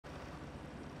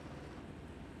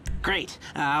Great.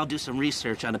 I'll do some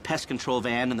research on the pest control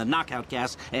van and the knockout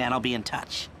gas, and I'll be in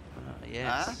touch.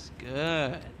 Yes.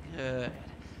 Good.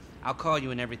 I'll call you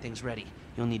when everything's ready.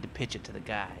 You'll need to pitch it to the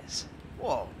guys.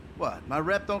 Whoa, what? My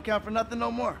rep don't count for nothing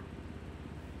no more?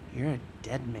 You're a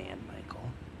dead man, Michael.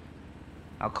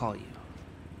 I'll call you.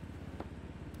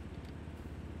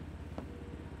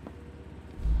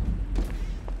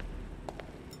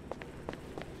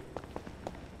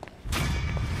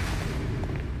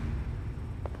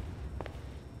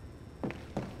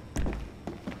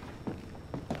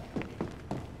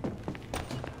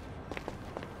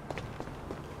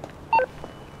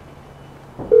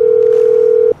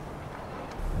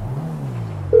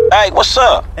 Hey, what's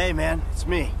up? Hey, man, it's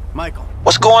me, Michael.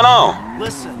 What's going on?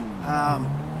 Listen,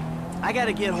 I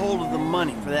gotta get hold of the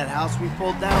money for that house we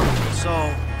pulled down, so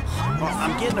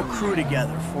I'm getting a crew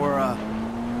together for,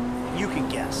 you can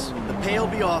guess. The pay will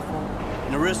be awful,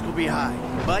 and the risk will be high,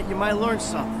 but you might learn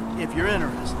something if you're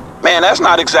interested. Man, that's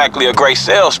not exactly a great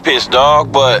sales pitch,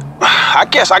 dog, but I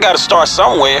guess I gotta start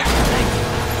somewhere.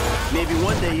 Maybe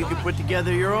one day you can put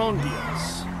together your own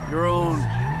deals, your own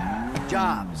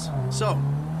jobs. So,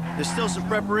 there's still some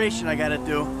preparation I gotta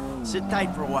do. Sit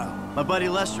tight for a while. My buddy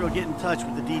Lester will get in touch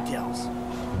with the details.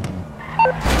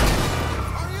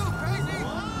 Are you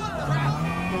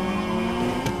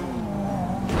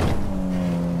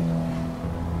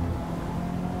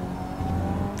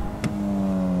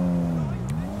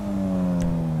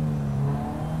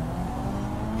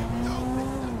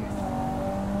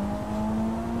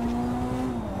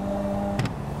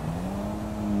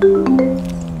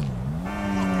crazy?